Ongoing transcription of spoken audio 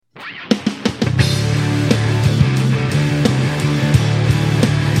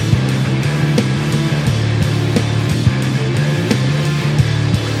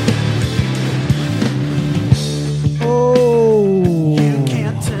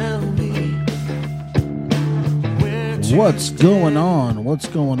What's going on? What's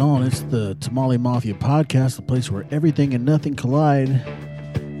going on? It's the Tamale Mafia podcast, the place where everything and nothing collide.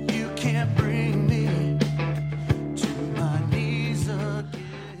 You can't bring me to my knees again.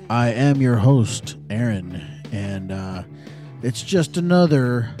 I am your host, Aaron, and it's just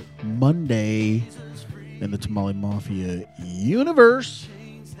another Monday in the Tamale Mafia universe.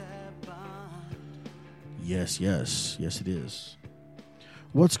 Yes, it is.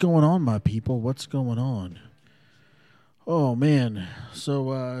 What's going on, my people? What's going on? Oh, man.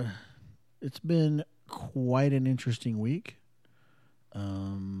 So, it's been quite an interesting week.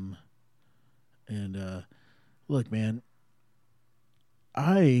 Look, man,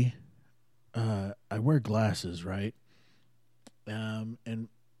 I wear glasses, right? And,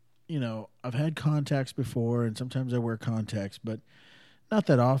 you know, I've had contacts before, and sometimes I wear contacts, but not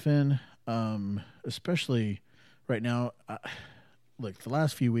that often, especially right now. Look, the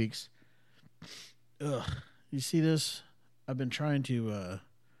last few weeks, you see this? I've been trying to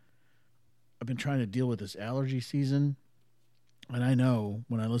deal with this allergy season, and I know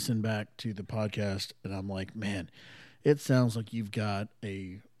when I listen back to the podcast, and I'm like, man, it sounds like you've got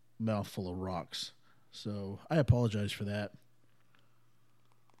a mouthful of rocks. So I apologize for that.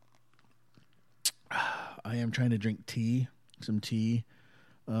 I am trying to drink some tea,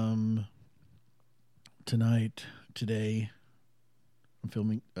 today.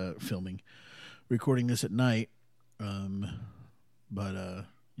 I'm recording this at night.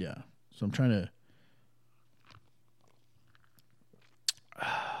 Yeah. So I'm trying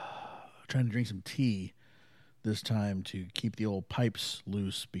to drink some tea this time to keep the old pipes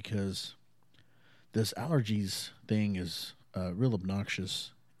loose, because this allergies thing is real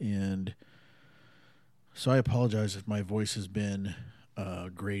obnoxious. And so I apologize if my voice has been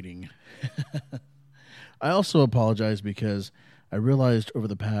grating. I also apologize because I realized over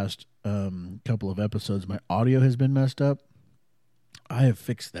the past couple of episodes my audio has been messed up. I have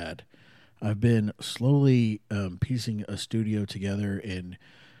fixed that. I've been slowly piecing a studio together and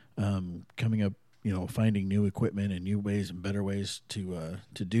coming up, finding new equipment and new ways and better ways to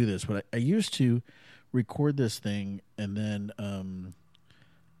do this. But I used to record this thing and then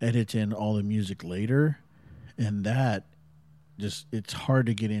edit in all the music later, and that it's hard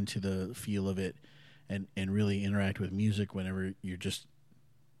to get into the feel of it and really interact with music whenever you're just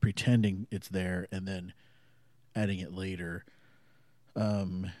pretending it's there and then adding it later.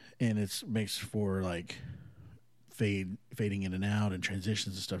 And it makes for like fading in and out and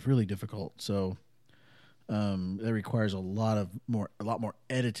transitions and stuff really difficult. So that requires a lot more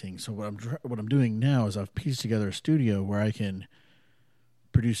editing. So what I'm doing now is I've pieced together a studio where I can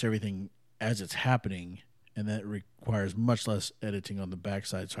produce everything as it's happening, and that requires much less editing on the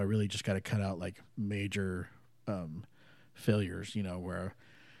backside. So I really just got to cut out like major failures, where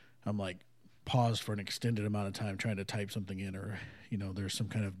I'm like paused for an extended amount of time trying to type something in, or there's some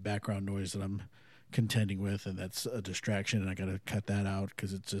kind of background noise that I'm contending with, and that's a distraction, and I got to cut that out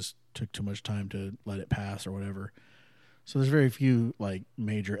because it just took too much time to let it pass or whatever. So there's very few like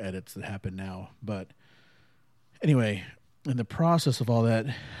major edits that happen now. But anyway, in the process of all that,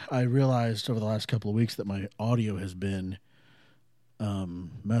 I realized over the last couple of weeks that my audio has been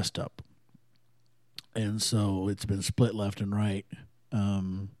messed up. And so it's been split left and right,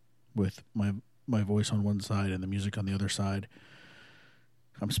 with my voice on one side and the music on the other side.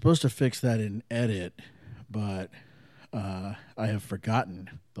 I'm supposed to fix that in edit, but I have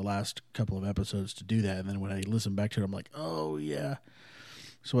forgotten the last couple of episodes to do that. And then when I listen back to it, I'm like, oh, yeah.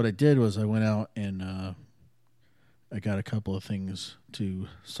 So what I did was I went out and I got a couple of things to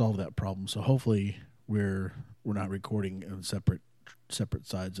solve that problem. So hopefully we're not recording on separate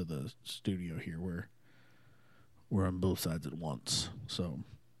sides of the studio here. We're on both sides at once. So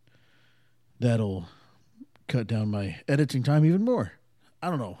that'll cut down my editing time even more. I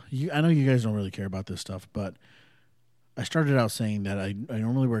don't know. I know you guys don't really care about this stuff, but I started out saying that I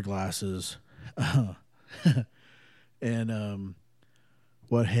normally wear glasses. And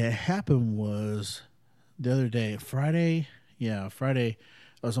what had happened was the other day, Friday, I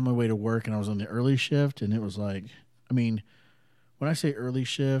was on my way to work and I was on the early shift, and it was like, when I say early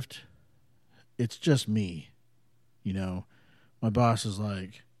shift, it's just me. My boss is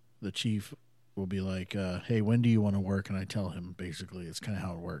like, the chief will be like, hey, when do you want to work? And I tell him, basically, it's kind of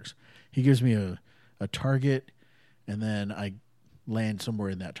how it works. He gives me a target, and then I land somewhere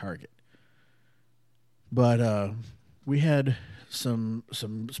in that target. But we had some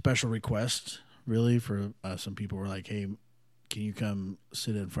special requests, really, for some people were like, hey, can you come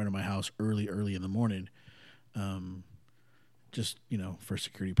sit in front of my house early in the morning? Just, for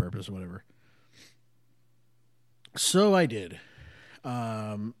security purpose or whatever. So I did.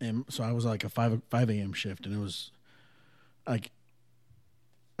 And so I was like a 5 a.m. shift, and it was like,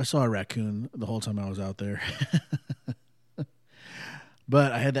 I saw a raccoon the whole time I was out there.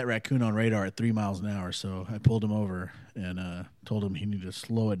 But I had that raccoon on radar at 3 miles an hour, so I pulled him over and told him he needed to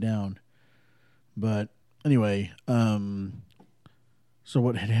slow it down. But anyway, so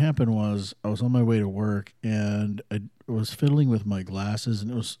what had happened was I was on my way to work, and I was fiddling with my glasses,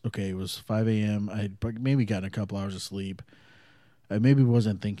 and it was 5 a.m. I had maybe gotten a couple hours of sleep. I maybe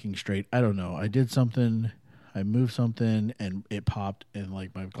wasn't thinking straight. I don't know. I did something. I moved something, and it popped, and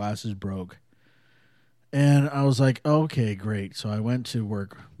like my glasses broke. And I was like, okay, great. So I went to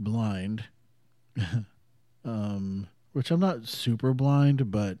work blind, which I'm not super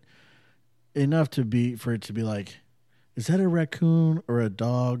blind, but enough for it to be like, is that a raccoon or a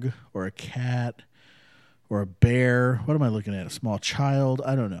dog or a cat or a bear? What am I looking at? A small child?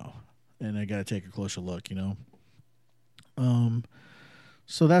 I don't know. And I got to take a closer look,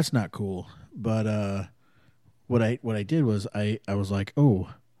 So that's not cool. But what I did was I was like, oh,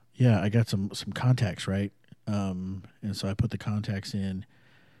 yeah, I got some contacts, right? And so I put the contacts in,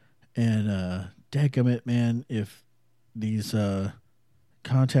 and dadgummit, man, if these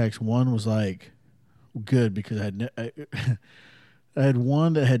contacts, one was like good because I had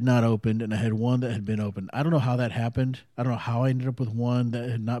one that had not opened, and I had one that had been opened. I don't know how that happened. I don't know how I ended up with one that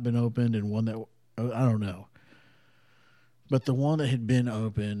had not been opened and one that I don't know. But the one that had been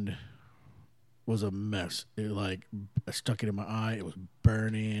opened was a mess. I stuck it in my eye. It was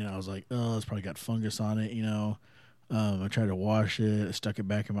burning. I was like, oh, it's probably got fungus on it, I tried to wash it. I stuck it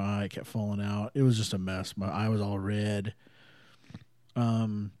back in my eye. It kept falling out. It was just a mess. My eye was all red.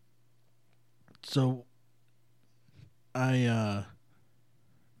 So I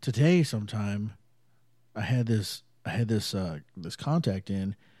today sometime I had this contact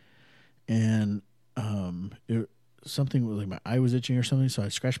in, and something was like my eye was itching or something, so I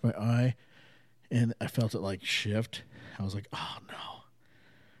scratched my eye and I felt it like shift. I was like, oh no.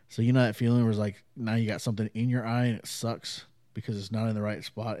 So that feeling where it's like now you got something in your eye and it sucks because it's not in the right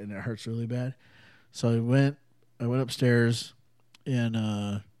spot and it hurts really bad. So I went upstairs and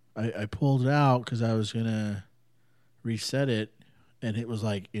I pulled it out because I was gonna reset it, and it was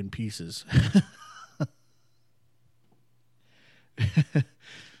like in pieces.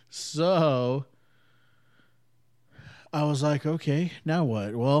 So I was like, okay, now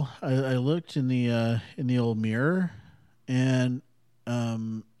what? Well, I looked in the old mirror, and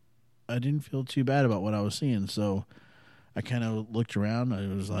I didn't feel too bad about what I was seeing. So I kind of looked around. I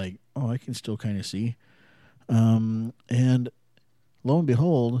was like, oh, I can still kind of see. And lo and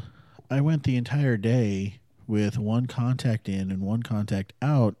behold, I went the entire day with one contact in and one contact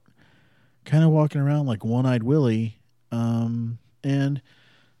out, kind of walking around like One-Eyed Willie. And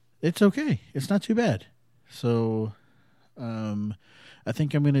it's okay. It's not too bad. So I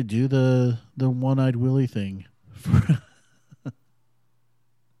think I'm going to do the One-Eyed Willie thing.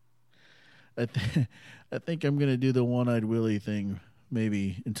 I think I'm going to do the One-Eyed Willie thing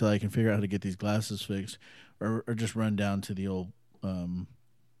maybe until I can figure out how to get these glasses fixed, or just run down to the old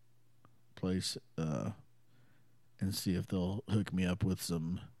place and see if they'll hook me up with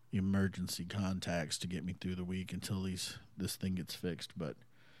some emergency contacts to get me through the week until this thing gets fixed. But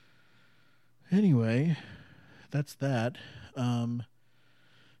anyway, that's that.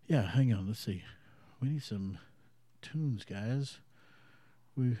 Yeah, hang on. Let's see. We need some tunes, guys.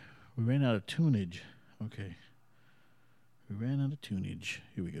 We ran out of tunage. Okay. We ran out of tunage.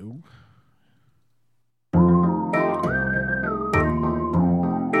 Here we go.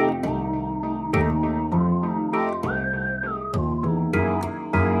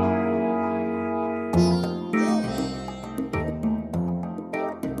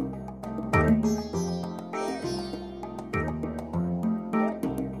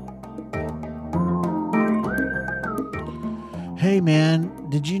 Hey, man,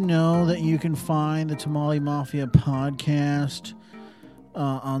 did you know that you can find the Tamale Mafia podcast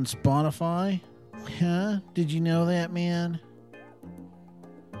on Spotify? Huh? Did you know that, man?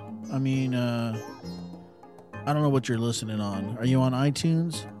 I mean, I don't know what you're listening on. Are you on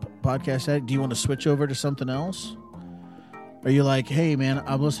iTunes? Podcast Addict? Do you want to switch over to something else? Are you like, hey, man,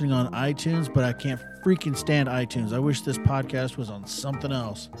 I'm listening on iTunes, but I can't freaking stand iTunes. I wish this podcast was on something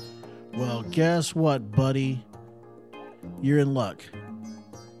else. Well, guess what, buddy? You're in luck.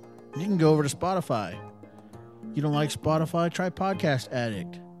 You can go over to Spotify. You don't like Spotify? Try Podcast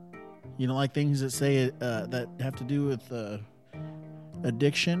Addict. You don't like things that say that have to do with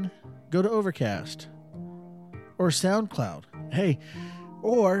addiction? Go to Overcast or SoundCloud. Hey,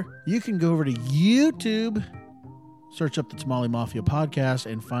 or you can go over to YouTube, search up the Tamale Mafia podcast,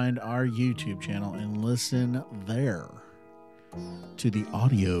 and find our YouTube channel and listen there to the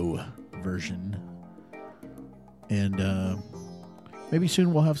audio version. And maybe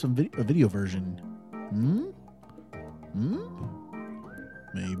soon we'll have a video version.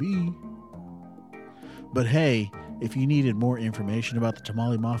 Maybe. But hey, if you needed more information about the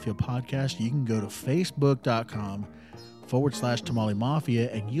Tamale Mafia podcast, you can go to facebook.com/Tamale Mafia,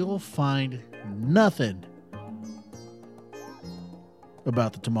 and you'll find nothing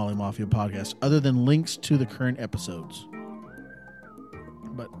about the Tamale Mafia podcast other than links to the current episodes.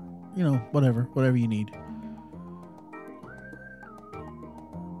 But, whatever you need.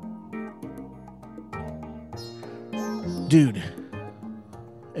 Dude,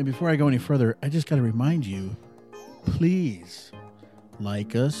 and before I go any further, I just got to remind you, please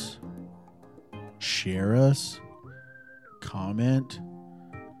like us, share us, comment,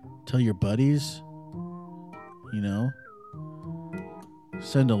 tell your buddies,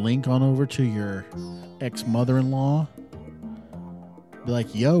 send a link on over to your ex-mother-in-law. Be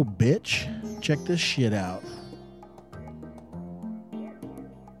like, yo, bitch, check this shit out.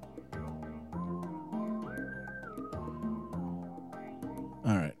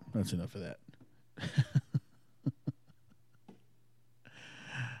 All right, that's enough of that.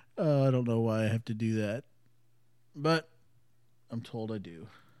 I don't know why I have to do that, but I'm told I do.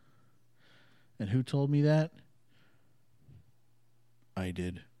 And who told me that? I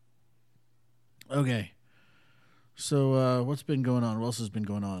did. Okay. So, what's been going on? What else has been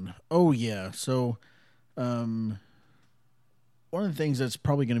going on? Oh, yeah. So, one of the things that's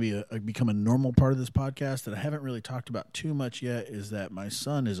probably going to be become a normal part of this podcast that I haven't really talked about too much yet is that my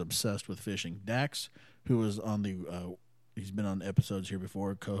son is obsessed with fishing. Dax, who was on he's been on episodes here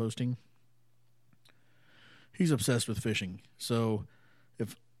before, co-hosting. He's obsessed with fishing. So,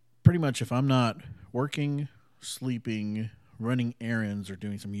 if I'm not working, sleeping, running errands, or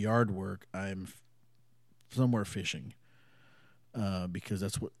doing some yard work, I'm somewhere fishing, because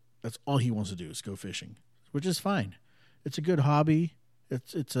that's all he wants to do is go fishing, which is fine. It's a good hobby.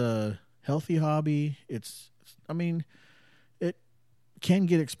 It's a healthy hobby. It can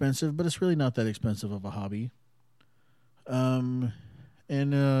get expensive, but it's really not that expensive of a hobby.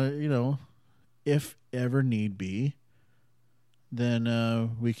 If ever need be,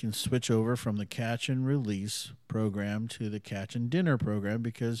 then we can switch over from the catch and release program to the catch and dinner program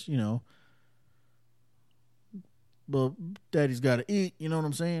because, well, daddy's got to eat, you know what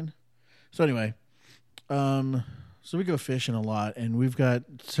I'm saying? So anyway, so we go fishing a lot, and we've got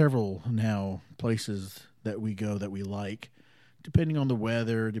several now places that we go that we like, depending on the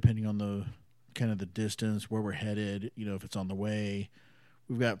weather, depending on the kind of the distance, where we're headed, if it's on the way.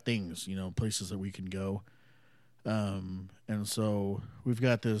 We've got things, places that we can go. And so we've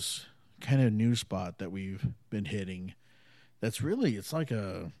got this kind of new spot that we've been hitting. It's like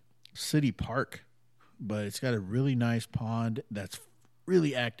a city park, but it's got a really nice pond that's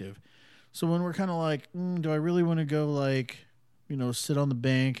really active. So when we're kind of like, do I really want to go sit on the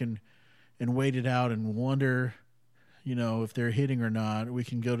bank and wait it out and wonder, if they're hitting or not, we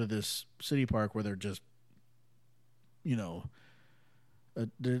can go to this city park where they're just,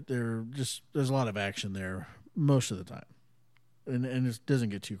 there's a lot of action there most of the time. And it doesn't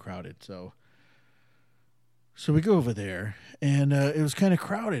get too crowded. So we go over there, and it was kind of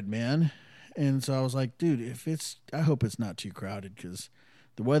crowded, man. And so I was like, dude, I hope it's not too crowded because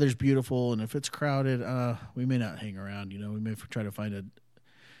the weather's beautiful. And if it's crowded, we may not hang around, we may try to find a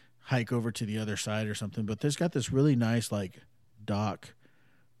hike over to the other side or something. But there's got this really nice, dock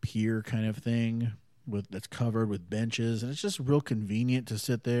pier kind of thing that's covered with benches. And it's just real convenient to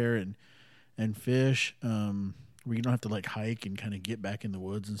sit there and fish. Where you don't have to hike and kind of get back in the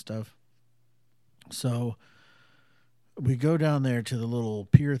woods and stuff. So we go down there to the little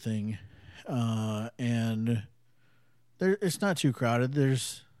pier thing, and it's not too crowded.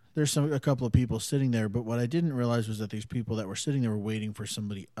 There's a couple of people sitting there, but what I didn't realize was that these people that were sitting there were waiting for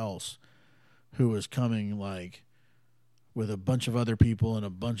somebody else who was coming with a bunch of other people and a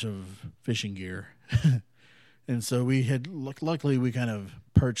bunch of fishing gear. And so luckily we kind of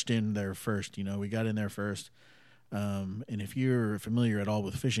perched in there first. We got in there first. And if you're familiar at all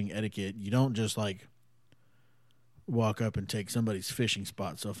with fishing etiquette, you don't just walk up and take somebody's fishing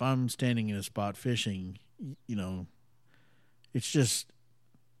spot. So if I'm standing in a spot fishing, it's just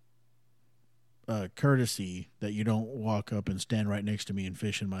courtesy that you don't walk up and stand right next to me and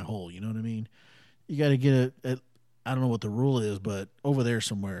fish in my hole. You know what I mean? You got to get I don't know what the rule is, but over there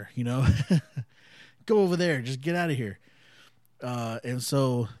somewhere, go over there, just get out of here. And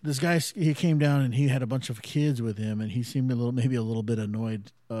so this guy, he came down and he had a bunch of kids with him, and he seemed maybe a little bit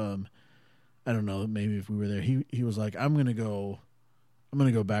annoyed. I don't know, maybe if we were there, he was like, I'm going to go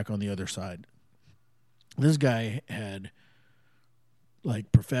back on the other side. This guy had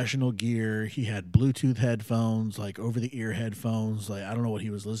like professional gear. He had Bluetooth headphones, like over the ear headphones. Like I don't know what he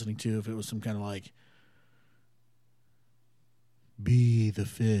was listening to. If it was some kind of like "Be the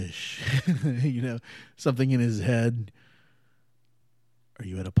fish," something in his head. Are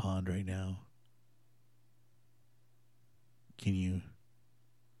you at a pond right now? Can you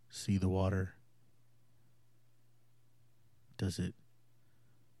see the water? Does it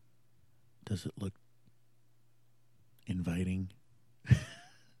look inviting?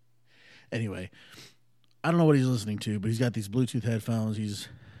 Anyway, I don't know what he's listening to, but he's got these Bluetooth headphones. He's,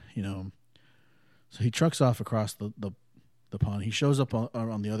 so he trucks off across the pond. He shows up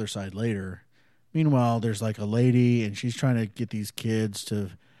on the other side later. Meanwhile, there's like a lady, and she's trying to get these kids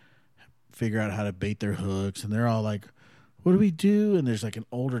to figure out how to bait their hooks, and they're all like, what do we do? And there's like an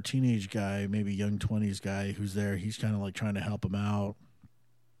older teenage guy, maybe young 20s guy who's there. He's kind of like trying to help them out.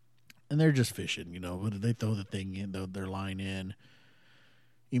 And they're just fishing, They throw the thing in, their line in,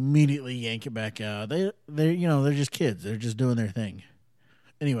 immediately yank it back out. They're just kids. They're just doing their thing.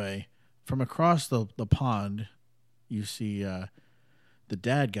 Anyway, from across the pond, you see the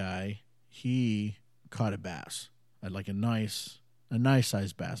dad guy. He caught a bass, like a nice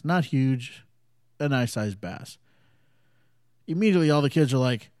sized bass, not huge, a nice sized bass. Immediately, all the kids are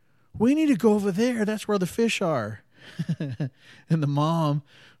like, we need to go over there. That's where the fish are. And the mom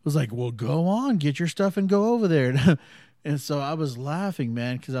was like, well, go on, get your stuff and go over there. And so I was laughing,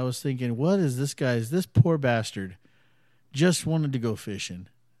 man, because I was thinking, what is this poor bastard just wanted to go fishing.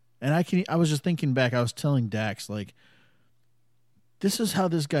 And I was just thinking back, I was telling Dax, like, this is how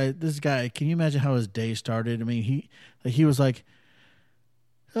this guy, can you imagine how his day started? I mean, he was like,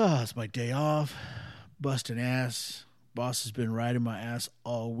 oh, it's my day off, busting ass. Boss has been riding my ass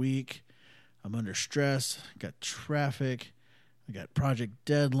all week. I'm under stress. I got traffic. I got project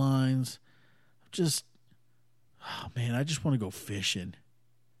deadlines. I just want to go fishing.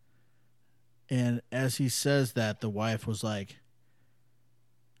 And as he says that, the wife was like,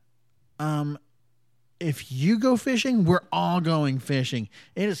 if you go fishing, we're all going fishing.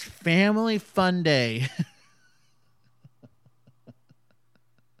 It is family fun day.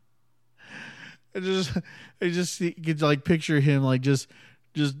 I just could like picture him like just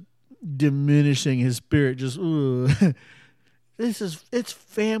diminishing his spirit. Just it's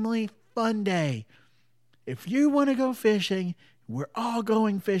family fun day. If you want to go fishing, we're all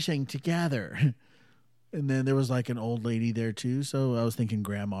going fishing together. And then there was like an old lady there too, so I was thinking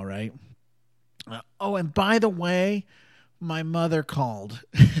grandma, right? Oh, and by the way, my mother called.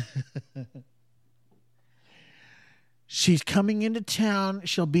 She's coming into town.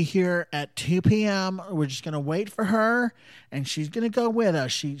 She'll be here at 2 p.m. We're just going to wait for her, and she's going to go with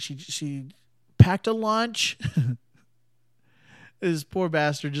us. She packed a lunch. This poor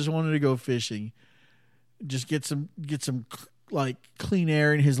bastard just wanted to go fishing. Just get some like clean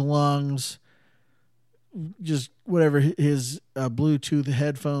air in his lungs. Just whatever, his Bluetooth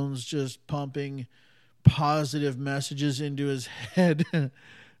headphones just pumping positive messages into his head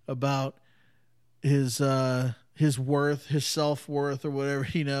about his worth, his self-worth, or whatever,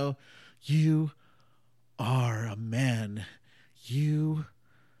 You are a man. You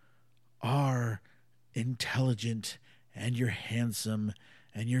are intelligent, and you're handsome,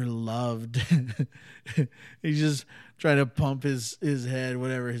 and you're loved. He's just trying to pump his head,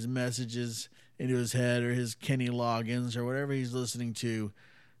 whatever his messages into his head, or his Kenny Loggins, or whatever he's listening to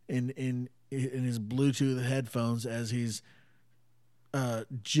in his Bluetooth headphones as he's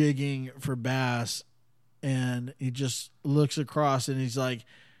jigging for bass. And he just looks across, and he's like,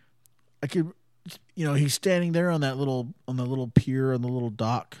 he's standing there on the little pier, on the little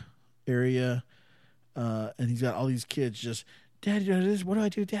dock area, and he's got all these kids just, Dad, what do I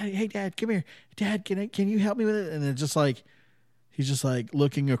do? Daddy, hey, Dad, come here. Dad, can you help me with it? And then just like, he's just like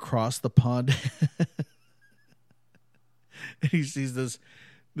looking across the pond, and he sees this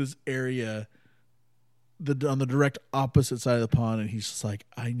area, on the direct opposite side of the pond, and he's just like,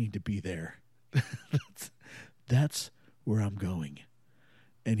 I need to be there. That's where I'm going.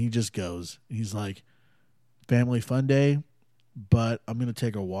 And he just goes. He's like, family fun day, but I'm going to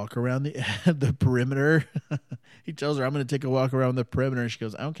take a walk around the perimeter. He tells her, I'm going to take a walk around the perimeter. And she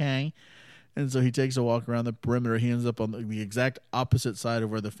goes, okay. And so he takes a walk around the perimeter. He ends up on the exact opposite side of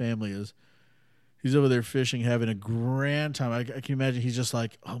where the family is. He's over there fishing, having a grand time. I can imagine he's just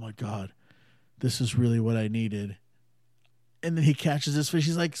like, oh my God, this is really what I needed. And then he catches this fish.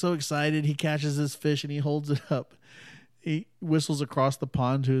 He's like so excited. He catches this fish and he holds it up. He whistles across the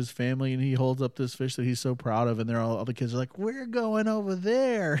pond to his family, and he holds up this fish that he's so proud of. And all the kids are like, we're going over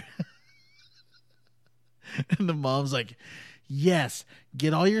there. And the mom's like, yes,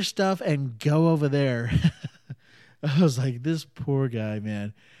 get all your stuff and go over there. I was like, this poor guy,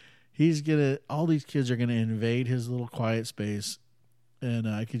 man. All these kids are gonna invade his little quiet space, and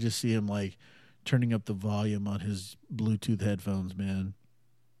I could just see him like turning up the volume on his Bluetooth headphones, man.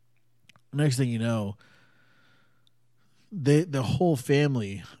 Next thing you know, the whole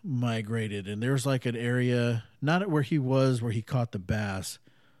family migrated, and there's like an area not at where he was where he caught the bass,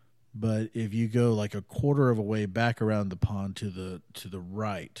 but if you go like a quarter of a way back around the pond to the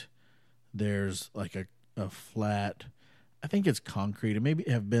right, there's like a flat, I think it's concrete. It maybe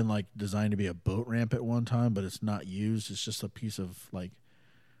have been like designed to be a boat ramp at one time, but it's not used. It's just a piece of like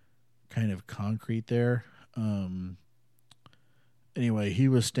kind of concrete there. Anyway, he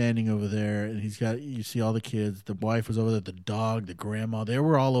was standing over there, and you see all the kids. The wife was over there, the dog, the grandma. They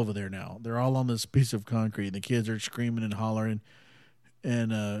were all over there now. They're all on this piece of concrete, and the kids are screaming and hollering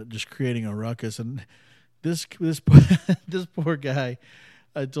and just creating a ruckus. And this this poor guy,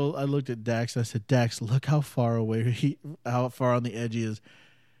 I looked at Dax. I said, Dax, look how far away how far on the edge he is.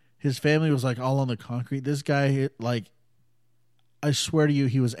 His family was like all on the concrete. This guy, like, I swear to you,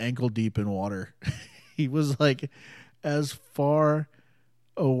 he was ankle deep in water. He was like as far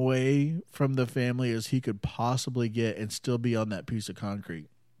away from the family as he could possibly get and still be on that piece of concrete.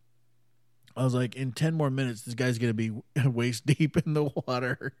 I was like, in 10 more minutes, this guy's going to be waist deep in the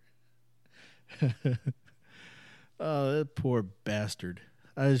water. Oh, that poor bastard.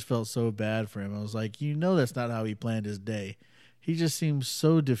 I just felt so bad for him. I was like, that's not how he planned his day. He just seemed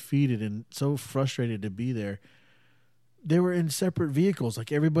so defeated and so frustrated to be there. They were in separate vehicles.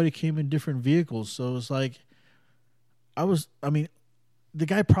 Like, everybody came in different vehicles. So it was like, the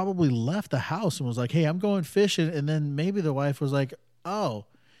guy probably left the house and was like, hey, I'm going fishing. And then maybe the wife was like, oh,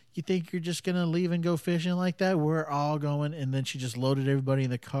 you think you're just going to leave and go fishing like that? We're all going. And then she just loaded everybody in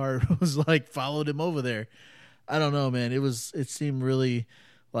the car and was like, followed him over there. I don't know, man. It seemed really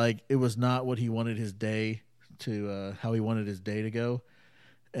like it was not what he wanted his day how he wanted his day to go.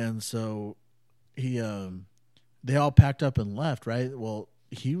 And so they all packed up and left, right? Well,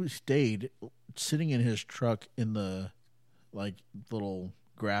 he stayed sitting in his truck in the like little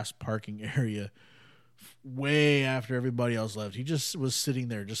grass parking area way after everybody else left. He just was sitting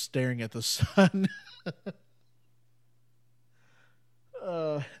there just staring at the sun.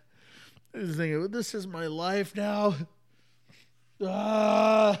 I was thinking, this is my life now.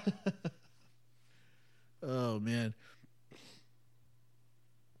 Oh man.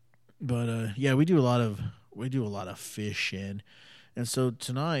 But yeah, we do a lot of fishing. And so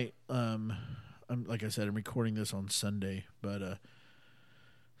tonight, like I said, I'm recording this on Sunday, but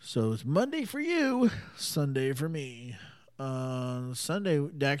so it's Monday for you, Sunday for me. Sunday,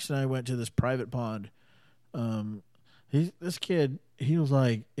 Dax and I went to this private pond. This kid, he was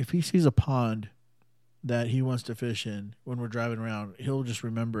like, if he sees a pond that he wants to fish in when we're driving around, he'll just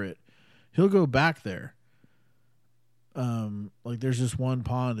remember it. He'll go back there. Like there's this one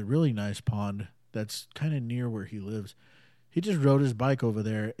pond, a really nice pond that's kind of near where he lives. He just rode his bike over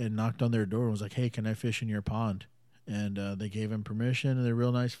there and knocked on their door and was like, hey, can I fish in your pond? And they gave him permission, and they're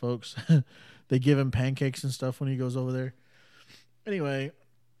real nice folks. They give him pancakes and stuff when he goes over there. Anyway,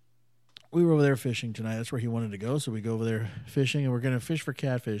 we were over there fishing tonight. That's where he wanted to go, so we go over there fishing, and we're going to fish for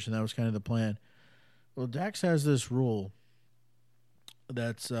catfish, and that was kind of the plan. Well, Dax has this rule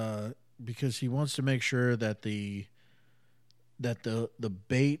that's because he wants to make sure that the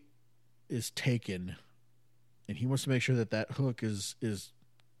bait is taken, and he wants to make sure that hook is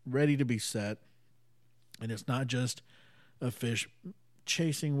ready to be set, and it's not just a fish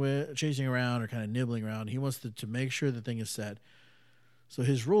chasing around or kind of nibbling around. He wants to make sure the thing is set. So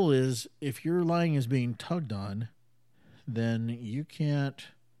his rule is, if your line is being tugged on, then you can't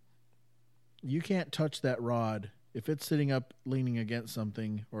touch that rod. If it's sitting up leaning against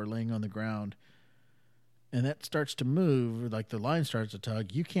something or laying on the ground and that starts to move, like the line starts to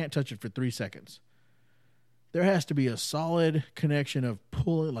tug, you can't touch it for 3 seconds. There has to be a solid connection of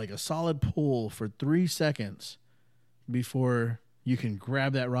pulling, like a solid pull for 3 seconds before you can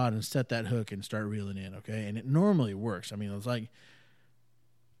grab that rod and set that hook and start reeling in, okay? And it normally works. I mean, it's like,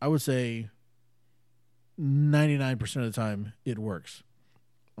 I would say 99% of the time it works.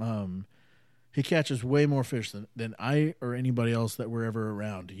 He catches way more fish than I or anybody else that we're ever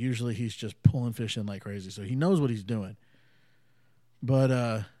around. Usually he's just pulling fish in like crazy, so he knows what he's doing.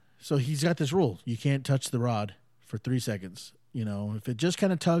 But so he's got this rule: you can't touch the rod for 3 seconds. You know, if it just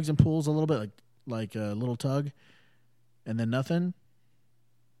kind of tugs and pulls a little bit, like a little tug, and then nothing,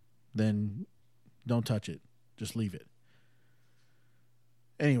 then don't touch it. Just leave it.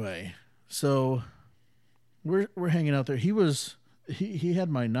 Anyway, so we're hanging out there. He had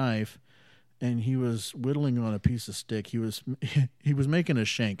my knife. and he was whittling on a piece of stick. He was making a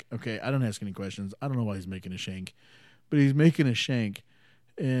shank. Okay, I don't ask any questions. I don't know why he's making a shank, but he's making a shank.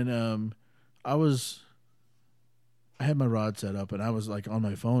 And I had my rod set up, and I was like on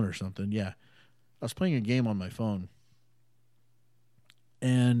my phone or something. Yeah, I was playing a game on my phone,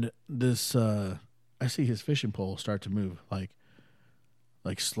 and this I see his fishing pole start to move, like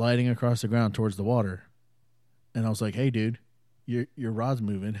sliding across the ground towards the water. And I was like, "Hey, dude, your rod's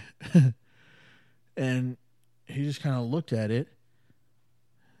moving." And he just kind of looked at it,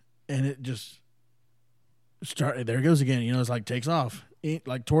 and it just started. There it goes again. It's like takes off,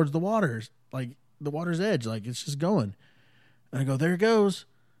 like towards the waters, like the water's edge, like it's just going. And I go, "There it goes."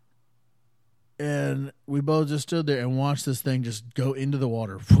 And we both just stood there and watched this thing just go into the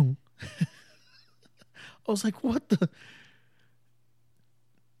water. I was like, "What the?"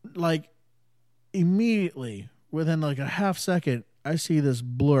 Like immediately, within like a half second, I see this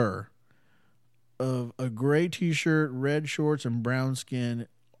blur of a gray t-shirt, red shorts, and brown skin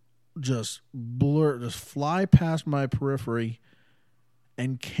just fly past my periphery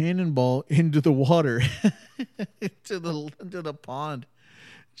and cannonball into the water, into the pond.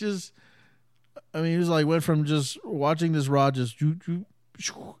 Just, I mean, it was like went from just watching this rod just into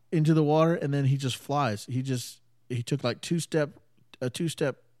the water, and then he just flies. He took like a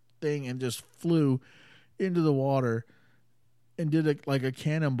two-step thing and just flew into the water and did like a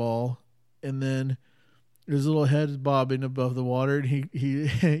cannonball. And then his little head is bobbing above the water, and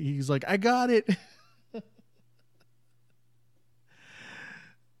he's like, "I got it."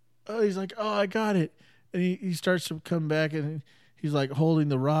 He's like, "Oh, I got it." And he starts to come back, and he's like holding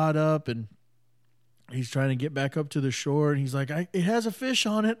the rod up, and he's trying to get back up to the shore. And he's like, "It has a fish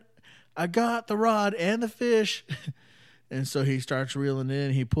on it. I got the rod and the fish." And so he starts reeling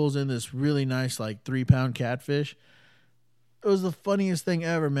in. He pulls in this really nice, like 3-pound catfish. It was the funniest thing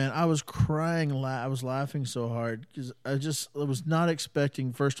ever, man. I was crying. I was laughing so hard because I was not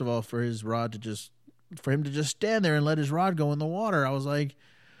expecting, first of all, for him to just stand there and let his rod go in the water. I was like,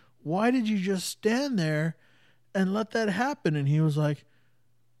 "Why did you just stand there and let that happen?" And he was like,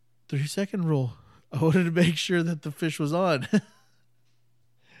 3-second rule. I wanted to make sure that the fish was on. I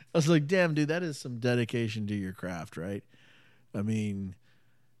was like, "Damn, dude, that is some dedication to your craft, right?" I mean,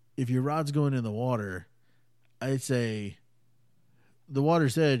 if your rod's going in the water, I'd say the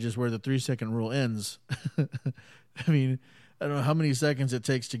water's edge is where the 3-second rule ends. I mean, I don't know how many seconds it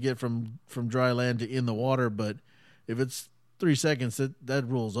takes to get from dry land to in the water, but if it's 3 seconds, that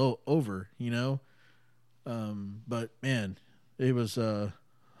rule's over, But man, it was a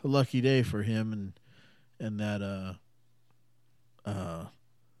lucky day for him and that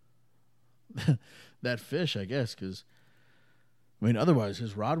that fish, I guess, because I mean, otherwise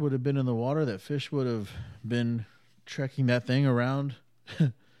his rod would have been in the water. That fish would have been trekking that thing around.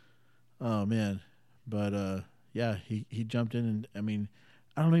 Oh man. But yeah, he jumped in, and I mean,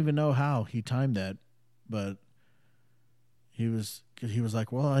 I don't even know how he timed that, but he was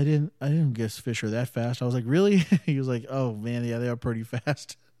like, "Well, I didn't guess fish are that fast." I was like, "Really?" He was like, "Oh man, yeah, they are pretty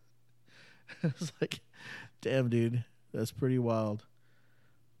fast." I was like, "Damn, dude, that's pretty wild."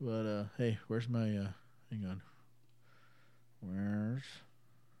 But hey, where's my hang on. Where's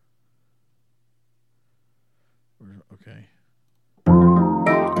okay.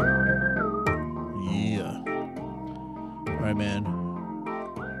 Yeah. All right, man.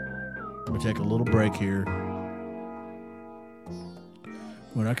 I'm going to take a little break here.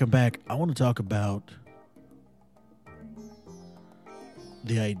 When I come back, I want to talk about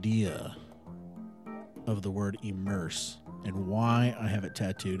the idea of the word immerse and why I have it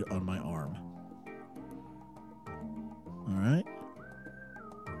tattooed on my arm. All right?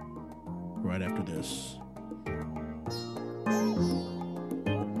 Right after this.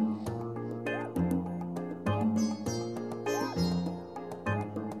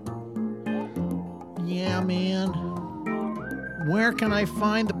 Yeah, man. Where can I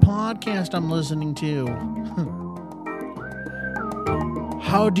find the podcast I'm listening to?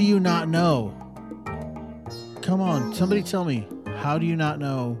 How do you not know? Come on, somebody tell me. How do you not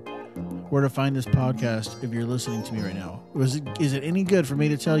know where to find this podcast if you're listening to me right now? Is it any good for me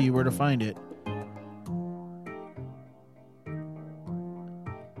to tell you where to find it?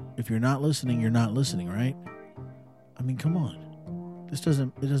 If you're not listening, you're not listening, right? I mean, come on. It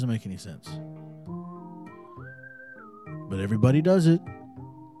doesn't make any sense. But everybody does it.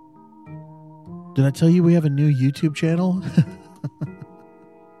 Did I tell you we have a new YouTube channel?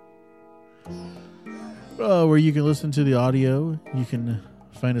 Where you can listen to the audio. You can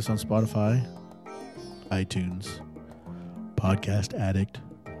find us on Spotify, iTunes, Podcast Addict,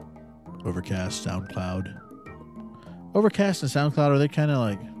 Overcast, SoundCloud, Overcast and SoundCloud, are they kind of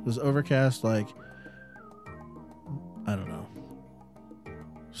like, was Overcast like, I don't know,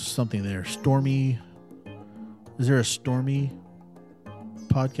 something there? Stormy, is there a Stormy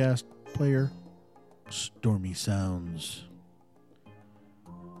podcast player? Stormy Sounds.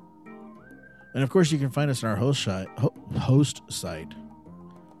 And of course, you can find us on our host site,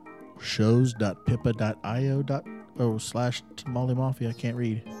 shows.pippa.io/Tamale Mafia. I can't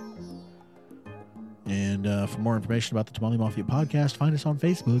read. And for more information about the Tamale Mafia podcast, find us on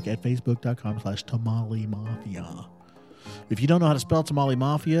Facebook at facebook.com/Tamale Mafia. If you don't know how to spell Tamale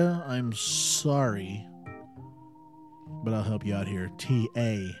Mafia, I'm sorry, but I'll help you out here.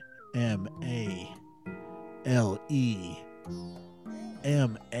 TAMALEMAFIA.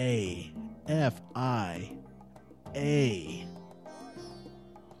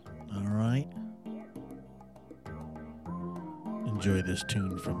 All right. Enjoy this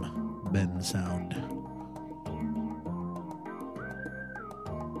tune from Bensound.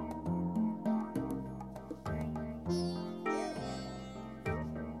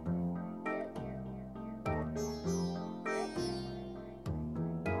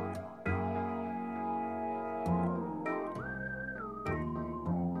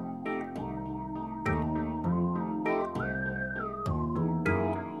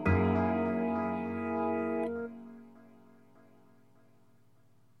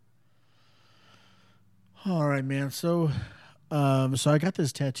 All right, man. So I got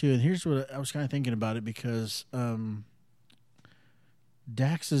this tattoo, and here's what I was kind of thinking about it, because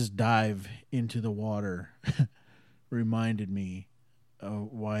Dax's dive into the water reminded me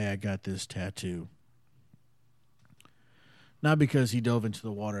of why I got this tattoo. Not because he dove into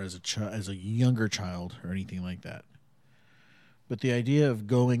the water as a younger child or anything like that, but the idea of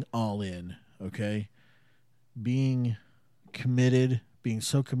going all in. Okay, being committed, being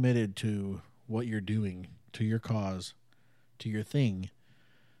so committed to what you're doing, to your cause, to your thing,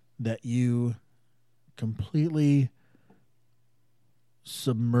 that you completely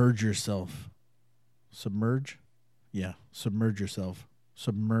submerge yourself. Submerge? Yeah, submerge yourself.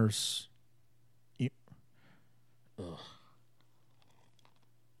 Submerse. Ugh.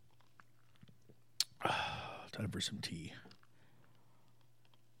 Time for some tea.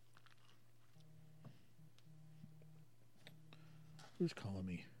 Who's calling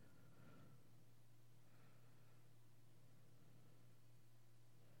me?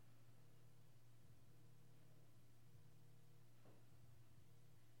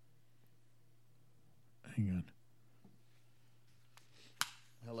 Hang on.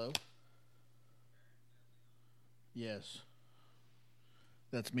 Hello? Yes.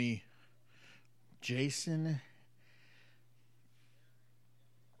 That's me. Jason.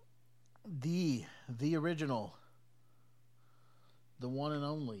 The original. The one and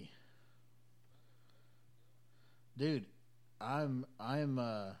only. Dude, I'm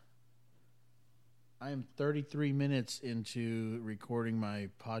 33 minutes into recording my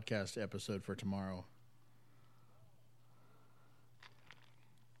podcast episode for tomorrow.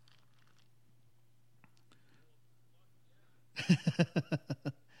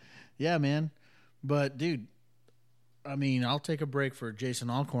 Yeah, man. But, dude, I mean, I'll take a break for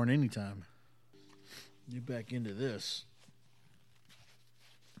Jason Alcorn anytime. Get back into this.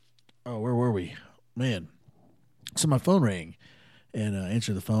 Oh, where were we? Man. So my phone rang, and I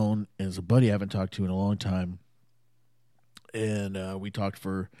answered the phone. And it's a buddy I haven't talked to in a long time. And we talked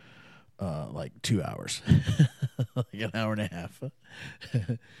for like 2 hours, like an hour and a half.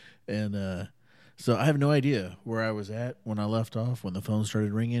 And so I have no idea where I was at when I left off, when the phone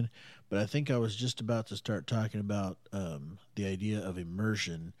started ringing. But I think I was just about to start talking about the idea of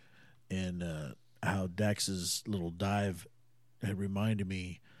immersion, and how Dax's little dive had reminded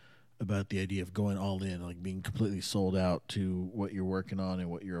me about the idea of going all in, like being completely sold out to what you're working on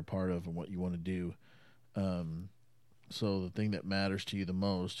and what you're a part of and what you want to do. So the thing that matters to you the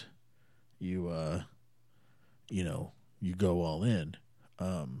most, you go all in.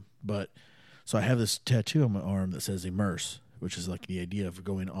 But so I have this tattoo on my arm that says immerse, which is like the idea of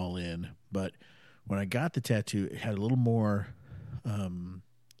going all in. But when I got the tattoo, it had a little more, a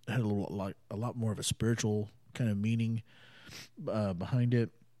lot more of a spiritual kind of meaning behind it.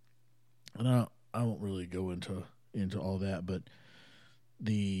 And I won't really go into all that, but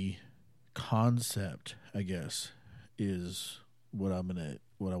the concept, I guess, is what I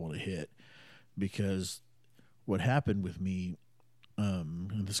want to hit, because what happened with me,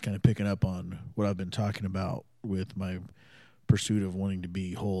 and this is kind of picking up on what I've been talking about with my pursuit of wanting to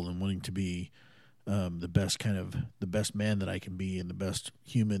be whole and wanting to be the best man that I can be and the best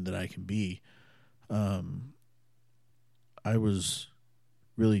human that I can be. I was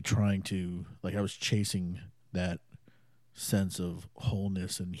really trying to, I was chasing that sense of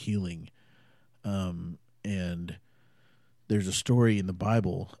wholeness and healing. And there's a story in the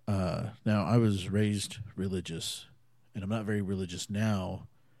Bible. Now, I was raised religious, and I'm not very religious now,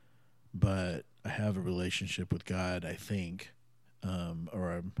 but I have a relationship with God, I think,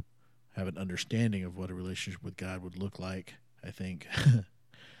 or I have an understanding of what a relationship with God would look like, I think.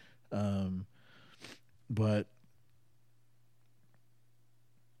 But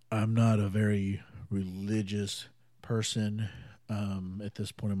I'm not a very religious person at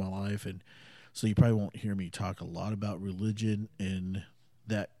this point in my life, and so you probably won't hear me talk a lot about religion in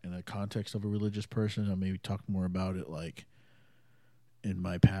the context of a religious person. I'll maybe talk more about it like in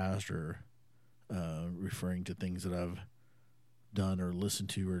my past, or referring to things that I've done or listened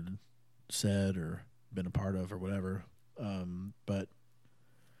to or said or been a part of or whatever. But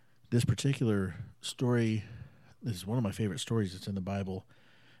this particular story, this is one of my favorite stories that's in the Bible.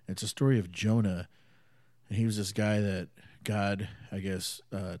 It's a story of Jonah, and he was this guy that God, I guess,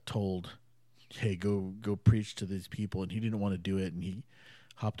 told, hey, go preach to these people, and he didn't want to do it, and he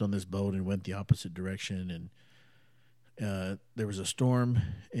hopped on this boat and went the opposite direction, and there was a storm,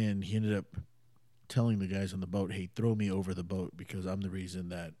 and he ended up telling the guys on the boat, hey, throw me over the boat because I'm the reason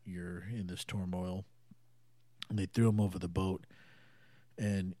that you're in this turmoil. And they threw him over the boat,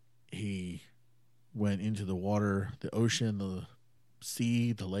 and he went into the water, the ocean, the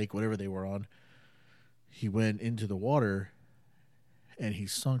sea, the lake, whatever they were on. He went into the water, and he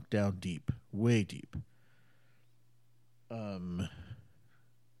sunk down deep, way deep.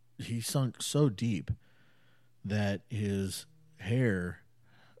 He sunk so deep that his hair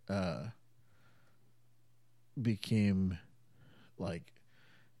became like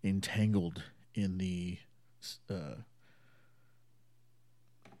entangled in the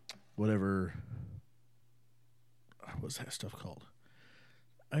whatever, what's that stuff called?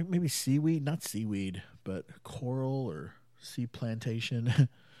 Maybe seaweed, not seaweed, but coral or sea plantation,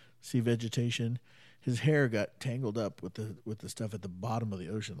 sea vegetation. His hair got tangled up with the stuff at the bottom of the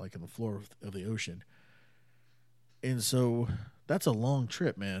ocean, like in the floor of the ocean. And so that's a long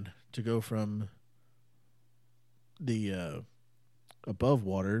trip, man, to go from the above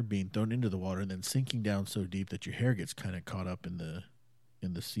water, being thrown into the water, and then sinking down so deep that your hair gets kind of caught up in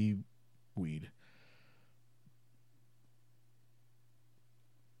the seaweed.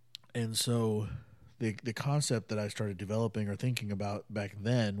 And so the concept that I started developing or thinking about back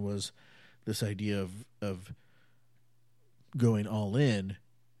then was this idea of going all in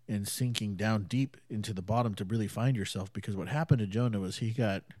and sinking down deep into the bottom to really find yourself. Because what happened to Jonah was he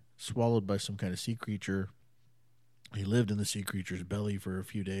got swallowed by some kind of sea creature. He lived in the sea creature's belly for a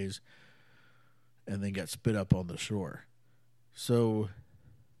few days and then got spit up on the shore. So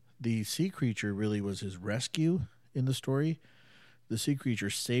the sea creature really was his rescue in the story. The sea creature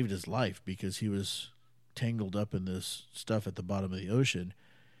saved his life because he was tangled up in this stuff at the bottom of the ocean,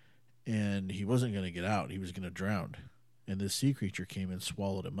 and he wasn't going to get out. He was going to drown. And this sea creature came and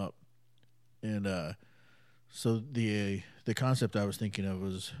swallowed him up. And so the concept I was thinking of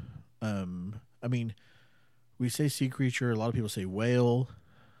was, I mean, we say sea creature, a lot of people say whale,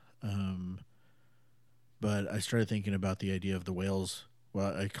 but I started thinking about the idea of the whales.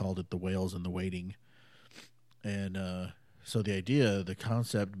 Well, I called it the whales and the waiting. And so the idea, the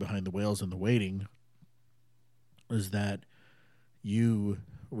concept behind the whales and the waiting is that you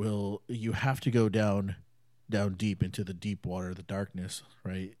have to go down deep into the deep water, the darkness,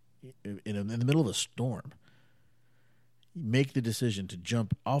 right? In the middle of a storm. You make the decision to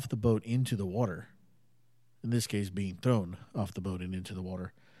jump off the boat into the water. In this case, being thrown off the boat and into the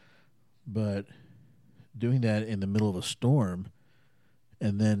water. But doing that in the middle of a storm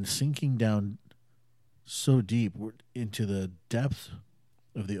and then sinking down so deep into the depths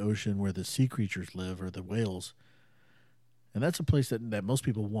of the ocean where the sea creatures live, or the whales. And that's a place that most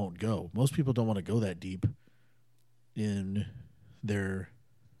people won't go. Most people don't want to go that deep in their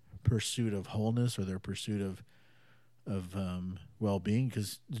pursuit of wholeness or their pursuit of well-being,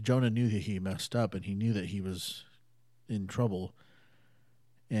 because Jonah knew that he messed up and he knew that he was in trouble,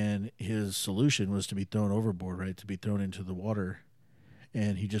 and his solution was to be thrown overboard, right? To be thrown into the water.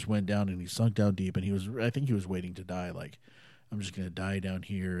 And he just went down and he sunk down deep, and I think he was waiting to die. Like, I'm just going to die down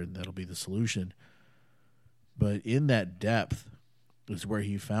here and that'll be the solution. But in that depth is where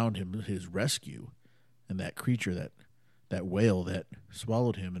he found his rescue, and that creature, that whale that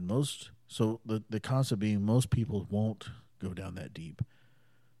swallowed him. And so the concept being, most people won't go down that deep.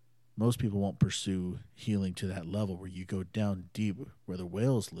 Most people won't pursue healing to that level where you go down deep where the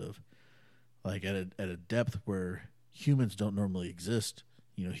whales live, like at a depth where humans don't normally exist.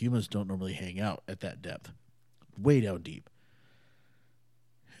 You know, humans don't normally hang out at that depth, way down deep.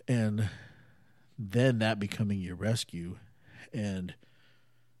 And then that becoming your rescue and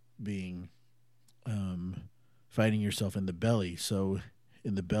being finding yourself in the belly. So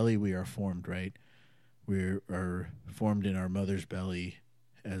in the belly we are formed, right? We are formed in our mother's belly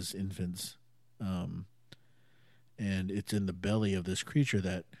as infants. And it's in the belly of this creature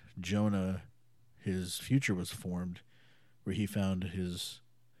that Jonah, his future was formed, where he found his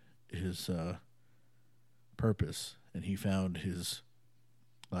purpose, and he found his,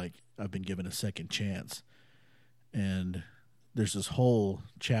 like, I've been given a second chance. And there's this whole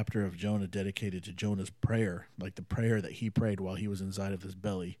chapter of Jonah dedicated to Jonah's prayer, like the prayer that he prayed while he was inside of this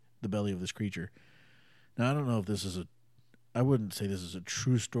belly, the belly of this creature. Now, I don't know if this is I wouldn't say this is a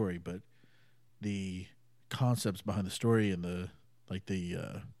true story, but the concepts behind the story and the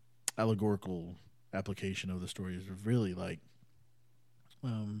allegorical application of the story is really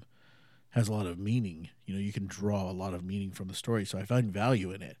has a lot of meaning. You know, you can draw a lot of meaning from the story. So I find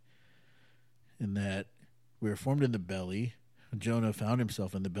value in it, in that we were formed in the belly. Jonah found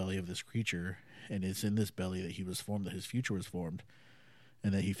himself in the belly of this creature, and it's in this belly that he was formed, that his future was formed,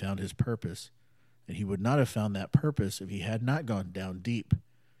 and that he found his purpose. And he would not have found that purpose if he had not gone down deep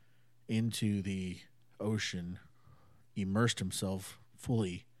into the ocean, immersed himself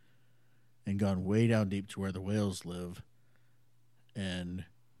fully, and gone way down deep to where the whales live, and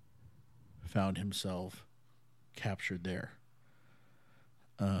found himself captured there.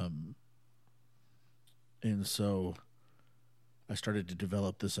 And so I started to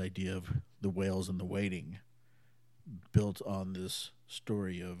develop this idea of the whales and the waiting, built on this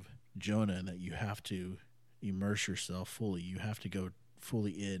story of Jonah, and that you have to immerse yourself fully. You have to go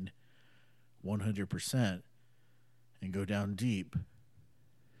fully in 100% and go down deep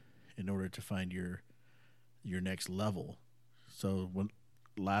in order to find your next level. So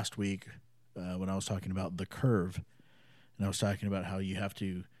last week when I was talking about the curve, and I was talking about how you have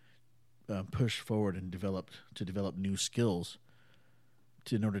to push forward and develop new skills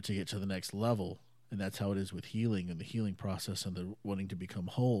in order to get to the next level. And that's how it is with healing and the healing process and the wanting to become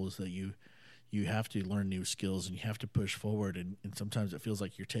whole, is that you have to learn new skills and you have to push forward. And sometimes it feels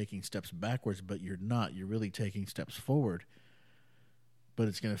like you're taking steps backwards, but you're not. You're really taking steps forward. But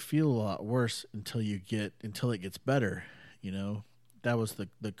it's going to feel a lot worse until it gets better. You know, that was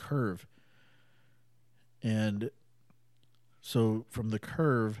the curve. And so from the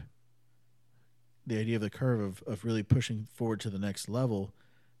curve, the idea of the curve of really pushing forward to the next level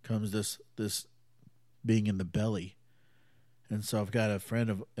comes this being in the belly. And so I've got a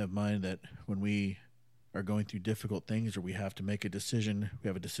friend of mine that when we are going through difficult things, or we have to make a decision, we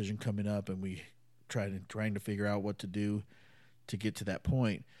have a decision coming up, and we trying to figure out what to do to get to that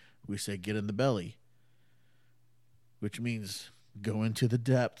point, we say, get in the belly, which means go into the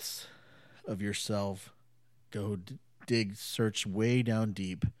depths of yourself, go dig, search way down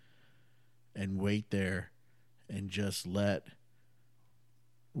deep, and wait there, and just let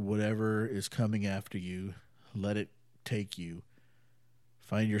whatever is coming after you, let it take you.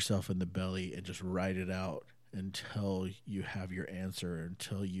 Find yourself in the belly and just ride it out until you have your answer,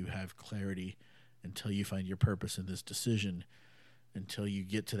 until you have clarity, until you find your purpose in this decision, until you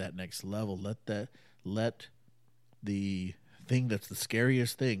get to that next level. Let the thing that's the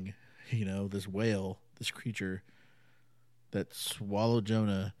scariest thing, you know, this whale, this creature that swallowed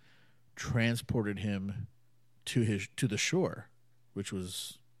Jonah, transported him to the shore, which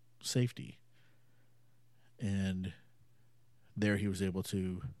was safety. And there he was able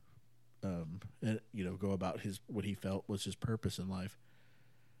to go about what he felt was his purpose in life.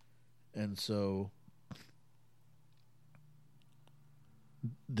 And so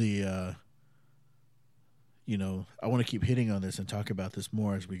I want to keep hitting on this and talk about this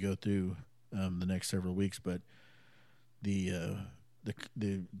more as we go through the next several weeks, but the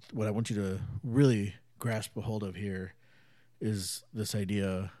what I want you to really grasp a hold of here is this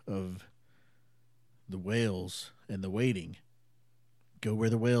idea of the whales and the waiting. Go where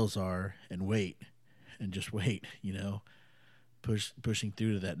the whales are and wait, and just wait, you know, pushing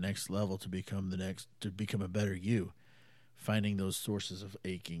through to that next level to become a better you, finding those sources of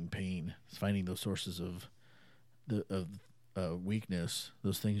aching pain, finding those sources of weakness,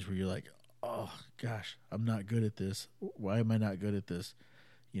 those things where you're like, oh gosh, I'm not good at this. Why am I not good at this?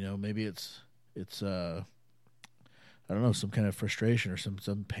 You know, maybe it's I don't know, some kind of frustration or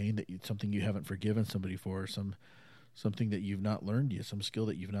some pain something you haven't forgiven somebody for, or something that you've not learned yet, some skill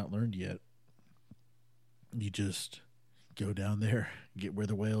that you've not learned yet. You just go down there, get where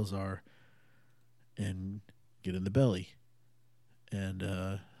the whales are, and get in the belly, and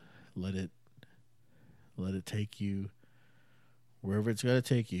let it take you wherever it's got to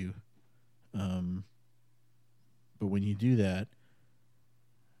take you. But when you do that,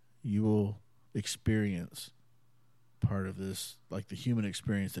 you will experience part of this, like the human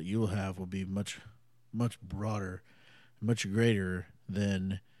experience that you will have, will be much, much broader, much greater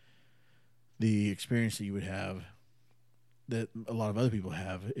than the experience that you would have, that a lot of other people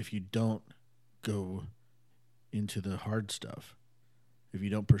have, if you don't go into the hard stuff. If you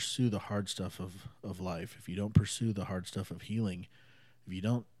don't pursue the hard stuff of life, if you don't pursue the hard stuff of healing, if you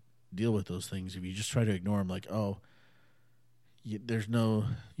don't deal with those things, if you just try to ignore them, like, oh, there's no,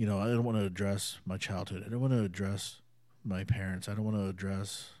 I don't want to address my childhood. I don't want to address my parents. I don't want to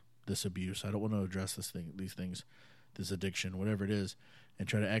address this abuse. I don't want to address these things, this addiction, whatever it is, and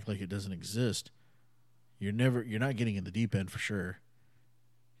try to act like it doesn't exist. You're not getting in the deep end for sure.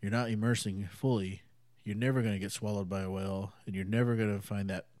 You're not immersing fully. You're never going to get swallowed by a whale, and you're never going to find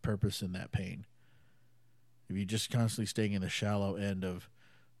that purpose in that pain. If you're just constantly staying in the shallow end of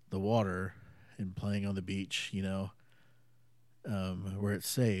the water and playing on the beach, where it's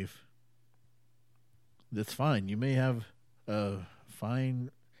safe, that's fine. You may have a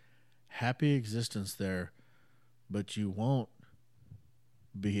fine, happy existence there, but you won't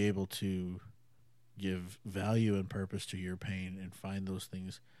be able to give value and purpose to your pain and find those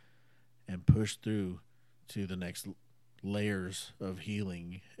things and push through to the next layers of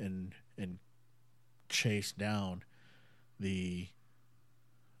healing and chase down the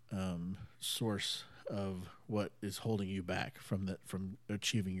source of what is holding you back from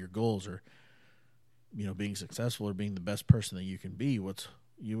achieving your goals, or being successful, or being the best person that you can be.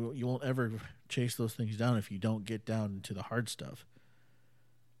 You won't ever chase those things down if you don't get down into the hard stuff.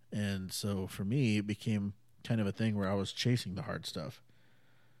 And so for me, it became kind of a thing where I was chasing the hard stuff.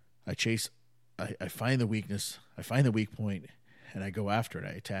 I find the weakness, I find the weak point, and I go after it.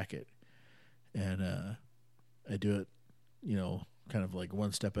 I attack it, and I do it, kind of like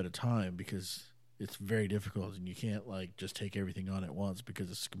one step at a time, because it's very difficult, and you can't like just take everything on at once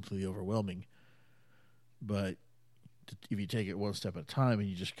because it's completely overwhelming. But if you take it one step at a time and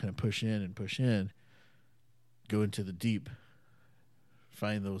you just kind of push in, go into the deep,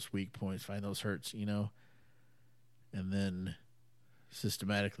 find those weak points, find those hurts, and then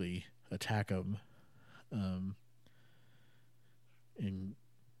systematically attack them, and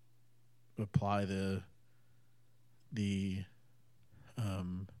apply the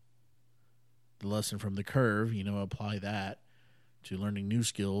lesson from the curve, apply that to learning new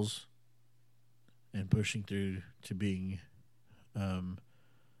skills and pushing through to being,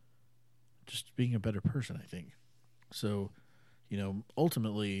 just being a better person, I think. So,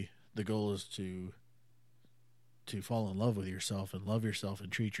 ultimately the goal is to fall in love with yourself and love yourself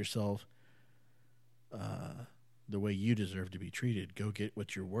and treat yourself the way you deserve to be treated. Go get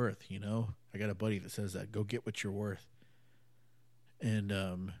what you're worth. I got a buddy that says that, go get what you're worth. And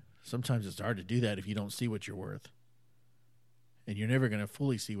sometimes it's hard to do that if you don't see what you're worth. And you're never going to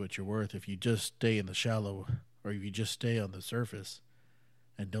fully see what you're worth if you just stay in the shallow, or if you just stay on the surface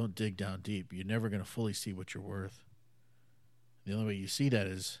and don't dig down deep. You're never going to fully see what you're worth. The only way you see that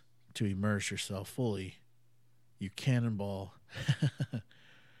is to immerse yourself fully. You cannonball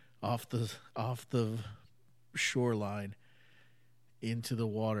off the shoreline into the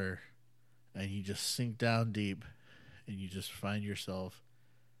water, and you just sink down deep, and you just find yourself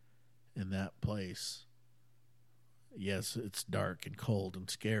in that place. Yes, it's dark and cold and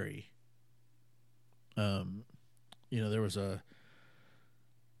scary. There was a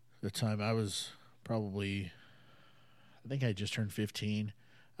time I was probably, I think I just turned 15.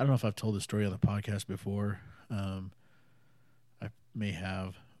 I don't know if I've told this story on the podcast before. I may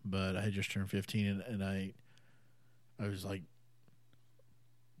have, but I had just turned 15, and I was like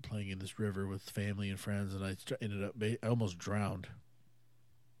playing in this river with family and friends, and I ended up, I almost drowned.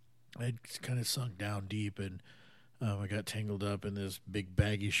 I had kind of sunk down deep, and I got tangled up in this big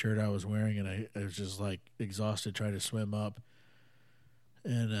baggy shirt I was wearing, and I was just like exhausted trying to swim up.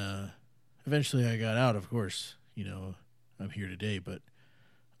 And eventually I got out, of course. I'm here today, but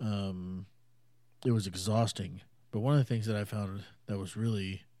it was exhausting. But one of the things that I found that was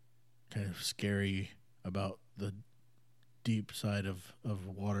really kind of scary about the deep side of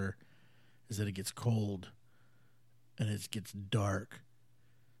water is that it gets cold and it gets dark.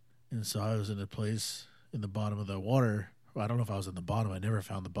 And so I was in a place in the bottom of the water. Well, I don't know if I was in the bottom. I never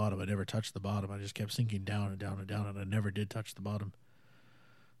found the bottom. I never touched the bottom. I just kept sinking down and down and down, and I never did touch the bottom.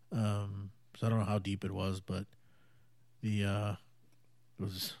 So I don't know how deep it was, but it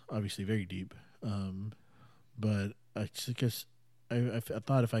was obviously very deep. But I guess I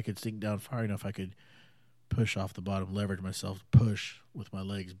thought if I could sink down far enough, I could push off the bottom, leverage myself, push with my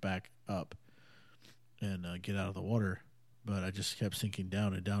legs back up, and get out of the water. But I just kept sinking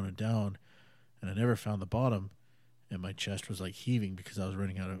down and down and down, and I never found the bottom. And my chest was like heaving because I was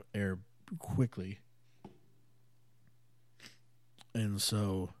running out of air quickly. And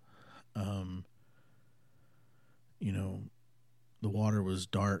so, the water was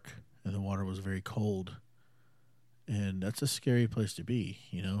dark and the water was very cold. And that's a scary place to be,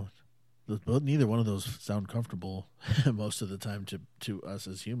 But neither one of those sound comfortable most of the time to us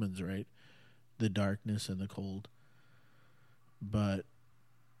as humans, right? The darkness and the cold. But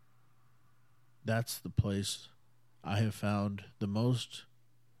that's the place I have found the most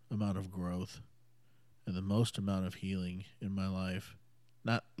amount of growth and the most amount of healing in my life.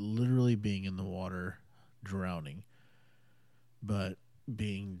 Not literally being in the water drowning, but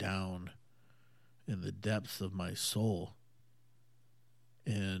being down in the depths of my soul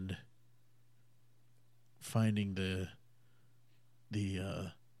and finding the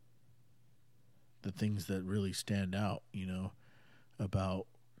things that really stand out, about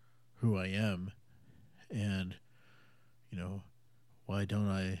who I am, and why don't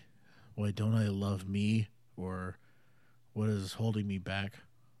I love me, or what is holding me back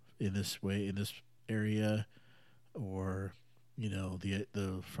in this way, in this area, or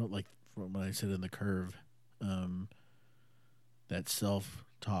the front, like from when I said in the curve, that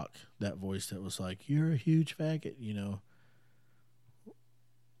self-talk, that voice that was like, you're a huge faggot,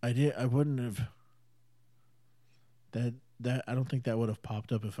 I wouldn't have, that I don't think that would have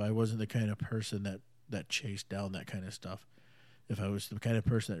popped up if I wasn't the kind of person that chased down that kind of stuff. If I was the kind of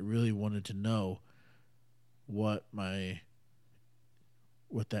person that really wanted to know what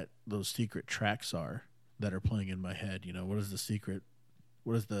those secret tracks are that are playing in my head, what is the secret,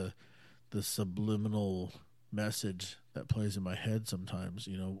 what is the subliminal message that plays in my head sometimes,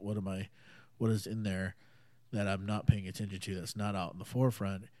 what is in there that I'm not paying attention to, that's not out in the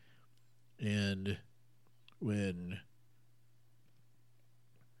forefront. And when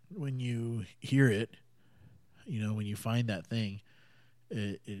you hear it, when you find that thing,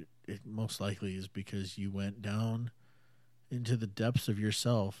 it most likely is because you went down into the depths of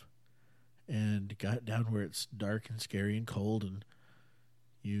yourself and got down where it's dark and scary and cold, and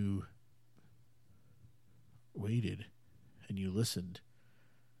you waited and you listened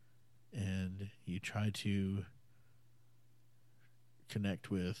and you tried to connect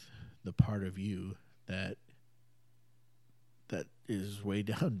with the part of you that is way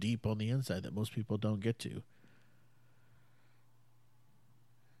down deep on the inside that most people don't get to.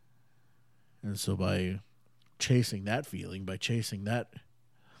 And so by chasing that feeling, by chasing that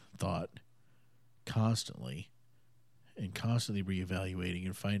thought constantly reevaluating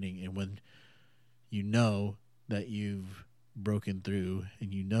and finding, and when you know that you've broken through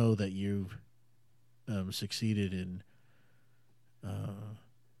and you know that you've succeeded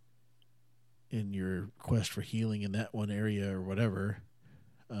in your quest for healing in that one area or whatever,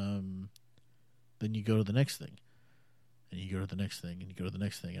 then you go to the next thing, and you go to the next thing, and you go to the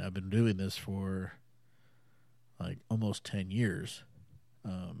next thing. And I've been doing this for like almost 10 years.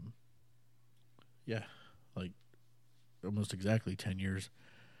 Like almost exactly 10 years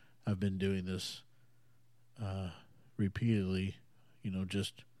I've been doing this repeatedly,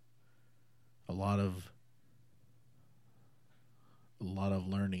 just a lot of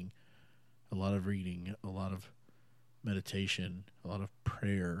learning, a lot of reading, a lot of meditation, a lot of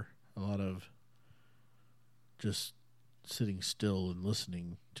prayer, a lot of just sitting still and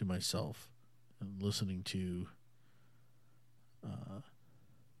listening to myself and listening to,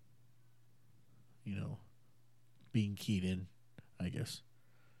 being keyed in, I guess.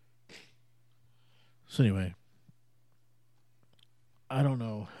 So anyway, I don't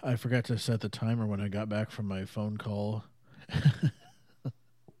know. I forgot to set the timer when I got back from my phone call.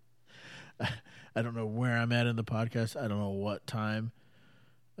 I don't know where I'm at in the podcast. I don't know what time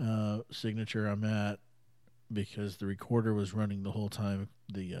signature I'm at, because the recorder was running the whole time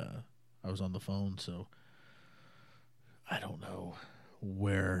I was on the phone, so I don't know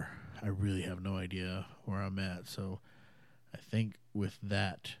where. I really have no idea where I'm at. So I think with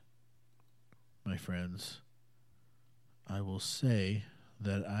that, my friends, I will say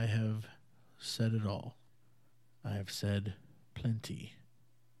that I have said it all. I have said plenty.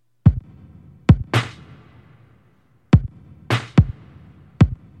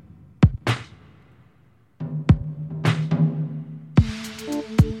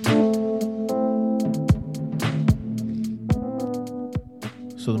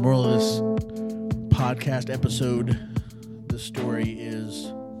 So the moral of this podcast episode, the story is,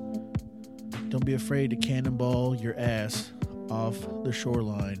 don't be afraid to cannonball your ass off the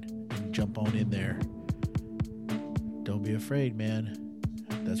shoreline and jump on in there. Don't be afraid, man.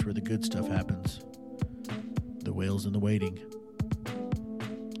 That's where the good stuff happens. The whale's in the waiting.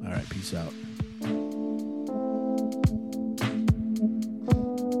 All right, peace out.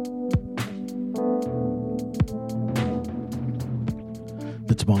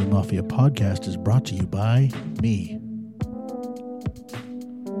 Tamale Mafia podcast is brought to you by me.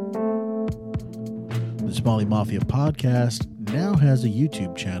 The Tamale Mafia podcast now has a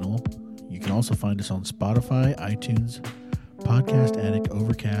YouTube channel. You can also find us on Spotify, iTunes, Podcast Addict,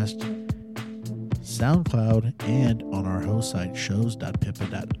 Overcast, SoundCloud, and on our host site,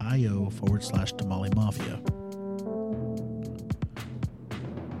 shows.pippa.io/Tamale Mafia.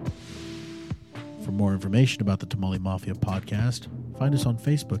 For more information about the Tamale Mafia podcast, find us on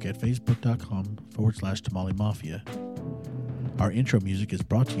Facebook at facebook.com/Tamale Mafia. Our intro music is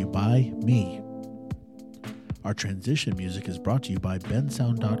brought to you by me. Our transition music is brought to you by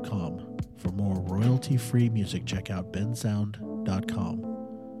bensound.com. For more royalty-free music, check out bensound.com.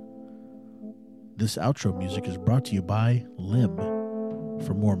 This outro music is brought to you by Limb.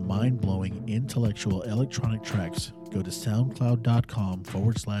 For more mind-blowing intellectual electronic tracks, go to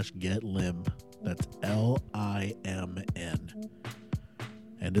soundcloud.com/getlimb. That's LIMN.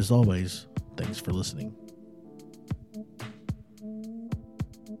 And as always, thanks for listening.